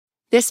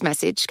This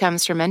message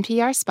comes from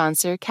NPR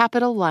sponsor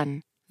Capital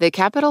One. The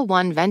Capital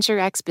One Venture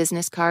X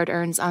business card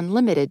earns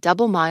unlimited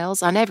double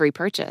miles on every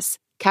purchase.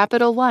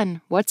 Capital One,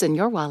 what's in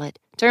your wallet?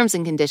 Terms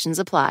and conditions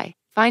apply.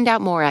 Find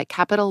out more at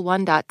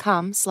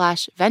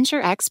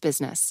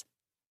CapitalOne.com/VentureXBusiness.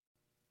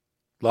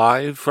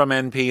 Live from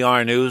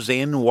NPR News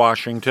in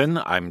Washington,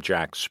 I'm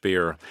Jack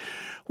Speer.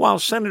 While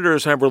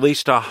senators have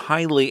released a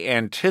highly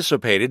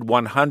anticipated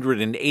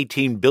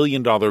 $118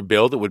 billion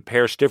bill that would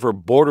pair stiffer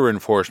border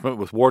enforcement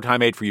with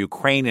wartime aid for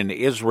Ukraine and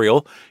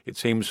Israel, it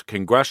seems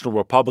congressional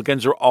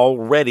Republicans are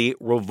already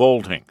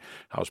revolting.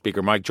 House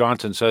Speaker Mike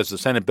Johnson says the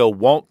Senate bill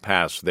won't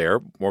pass there.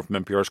 More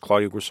from NPR's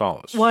Claudia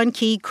Grisales. One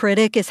key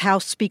critic is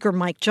House Speaker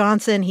Mike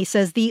Johnson. He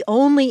says the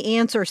only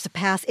answer is to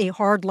pass a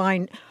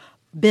hardline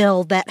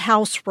bill that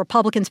House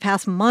Republicans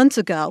passed months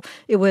ago.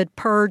 It would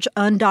purge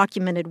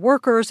undocumented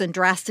workers and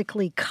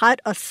drastically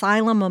cut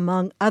asylum,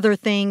 among other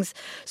things.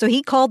 So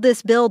he called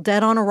this bill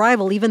dead on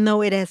arrival, even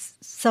though it has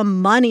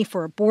some money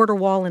for a border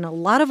wall and a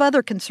lot of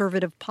other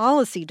conservative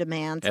policy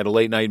demands. At a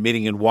late-night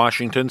meeting in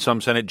Washington, some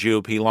Senate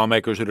GOP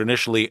lawmakers who'd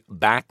initially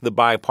backed the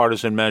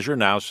bipartisan measure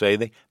now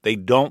say they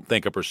don't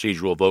think a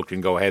procedural vote can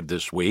go ahead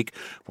this week.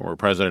 Former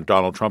President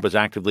Donald Trump has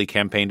actively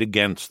campaigned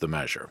against the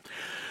measure.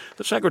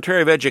 The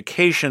Secretary of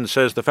Education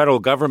says the federal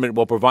government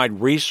will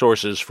provide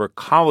resources for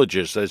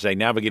colleges as they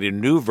navigate a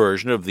new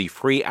version of the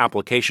free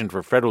application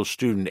for federal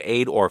student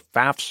aid, or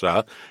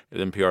FAFSA.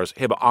 NPR's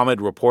Hiba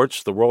Ahmed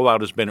reports the rollout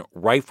has been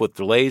rife with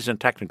delays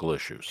and technical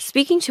issues.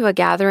 Speaking to a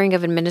gathering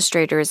of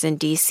administrators in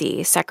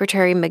D.C.,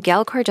 Secretary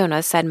Miguel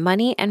Cardona said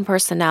money and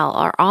personnel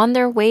are on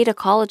their way to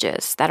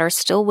colleges that are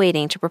still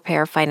waiting to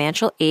prepare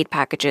financial aid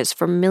packages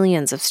for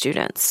millions of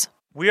students.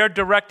 We are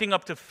directing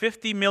up to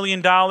 $50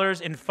 million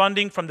in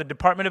funding from the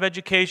Department of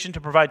Education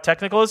to provide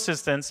technical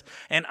assistance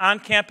and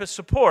on-campus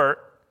support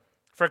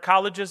for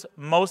colleges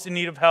most in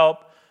need of help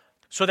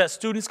so that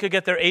students could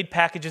get their aid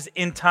packages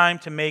in time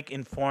to make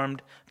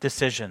informed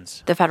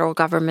decisions. The federal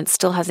government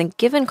still hasn't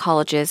given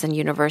colleges and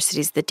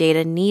universities the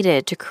data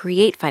needed to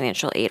create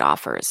financial aid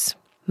offers.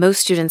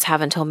 Most students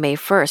have until May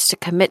 1st to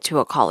commit to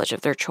a college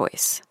of their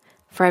choice.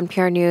 For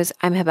NPR News,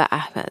 I'm Hiba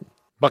Ahmed.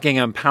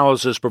 Buckingham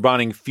Palace is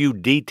providing few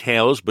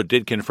details, but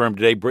did confirm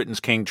today Britain's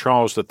King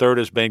Charles III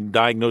has been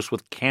diagnosed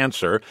with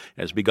cancer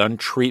and has begun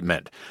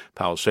treatment.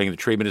 Palace saying the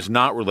treatment is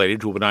not related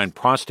to a benign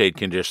prostate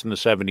condition the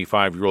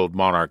 75-year-old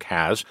monarch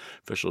has.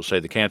 Officials say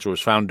the cancer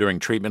was found during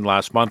treatment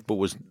last month, but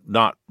was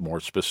not more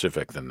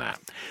specific than that.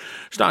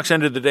 Stocks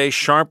ended the day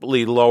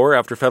sharply lower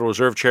after Federal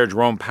Reserve Chair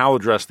Jerome Powell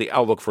addressed the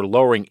outlook for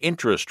lowering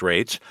interest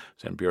rates.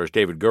 As NPR's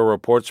David Gurr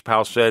reports,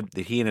 Powell said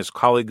that he and his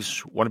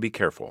colleagues want to be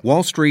careful.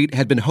 Wall Street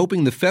had been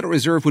hoping the Federal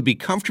Reserve would be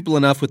comfortable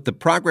enough with the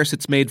progress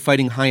it's made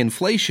fighting high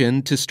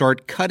inflation to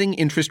start cutting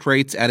interest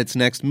rates at its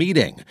next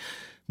meeting.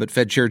 But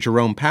Fed Chair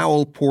Jerome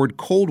Powell poured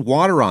cold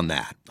water on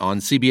that on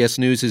CBS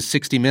News'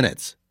 60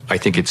 Minutes. I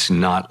think it's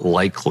not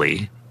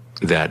likely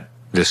that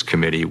this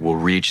committee will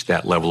reach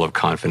that level of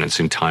confidence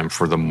in time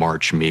for the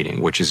March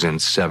meeting, which is in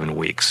 7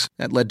 weeks.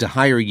 That led to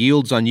higher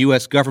yields on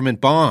U.S.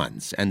 government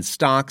bonds, and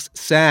stocks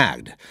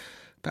sagged.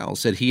 Powell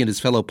said he and his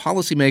fellow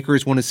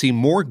policymakers want to see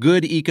more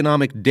good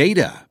economic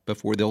data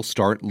before they'll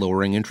start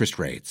lowering interest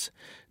rates.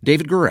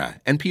 David Gura,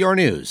 NPR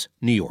News,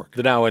 New York.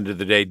 The Dow ended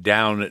the day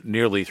down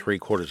nearly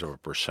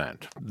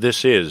 0.75%.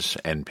 This is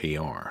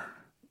NPR.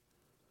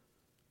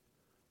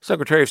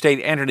 Secretary of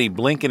State Antony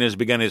Blinken has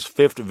begun his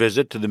fifth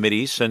visit to the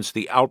Mideast since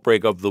the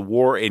outbreak of the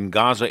war in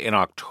Gaza in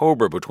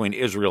October between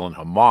Israel and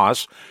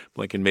Hamas.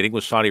 Blinken meeting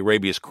with Saudi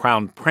Arabia's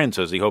crown prince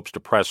as he hopes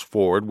to press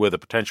forward with a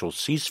potential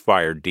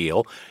ceasefire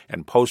deal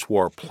and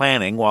post-war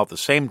planning, while at the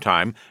same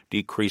time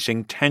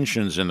decreasing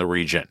tensions in the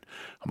region.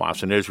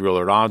 Hamas and Israel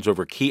are at odds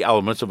over key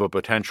elements of a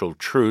potential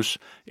truce.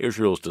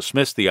 Israel's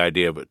dismissed the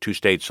idea of a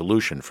two-state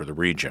solution for the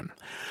region.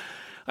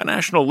 A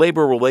National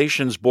Labor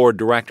Relations Board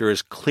director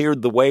has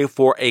cleared the way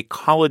for a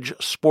college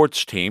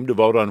sports team to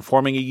vote on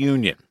forming a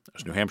union.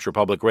 As New Hampshire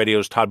Public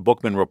Radio's Todd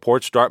Bookman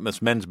reports,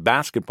 Dartmouth's men's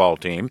basketball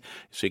team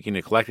is seeking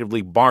to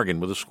collectively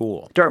bargain with the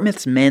school.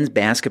 Dartmouth's men's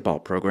basketball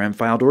program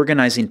filed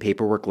organizing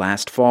paperwork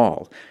last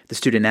fall. The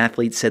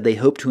student-athletes said they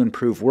hope to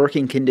improve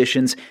working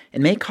conditions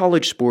and make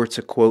college sports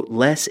a, quote,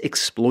 less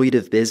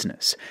exploitive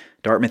business.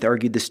 Dartmouth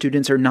argued the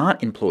students are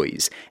not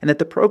employees and that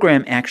the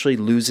program actually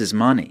loses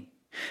money.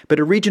 But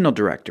a regional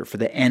director for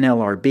the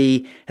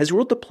NLRB has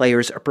ruled the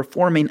players are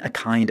performing a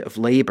kind of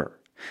labor.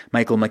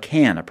 Michael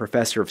McCann, a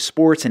professor of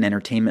sports and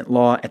entertainment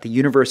law at the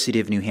University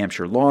of New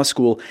Hampshire Law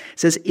School,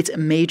 says it's a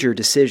major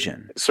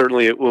decision.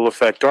 Certainly it will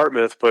affect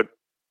Dartmouth, but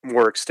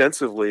more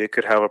extensively it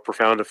could have a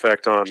profound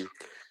effect on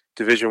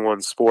Division I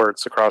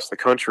sports across the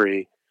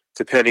country,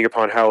 depending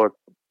upon how it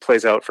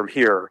plays out from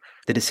here.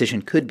 The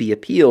decision could be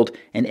appealed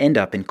and end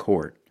up in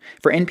court.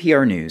 For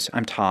NPR News,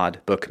 I'm Todd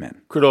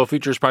Bookman. Crude oil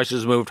futures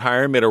prices moved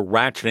higher amid a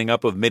ratcheting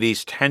up of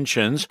Mideast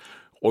tensions.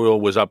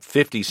 Oil was up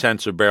 50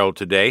 cents a barrel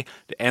today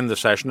to end the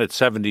session at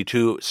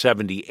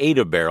 $72.78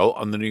 a barrel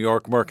on the New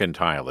York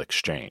Mercantile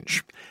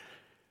Exchange.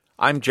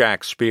 I'm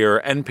Jack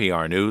Speer,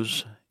 NPR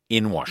News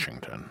in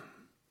Washington.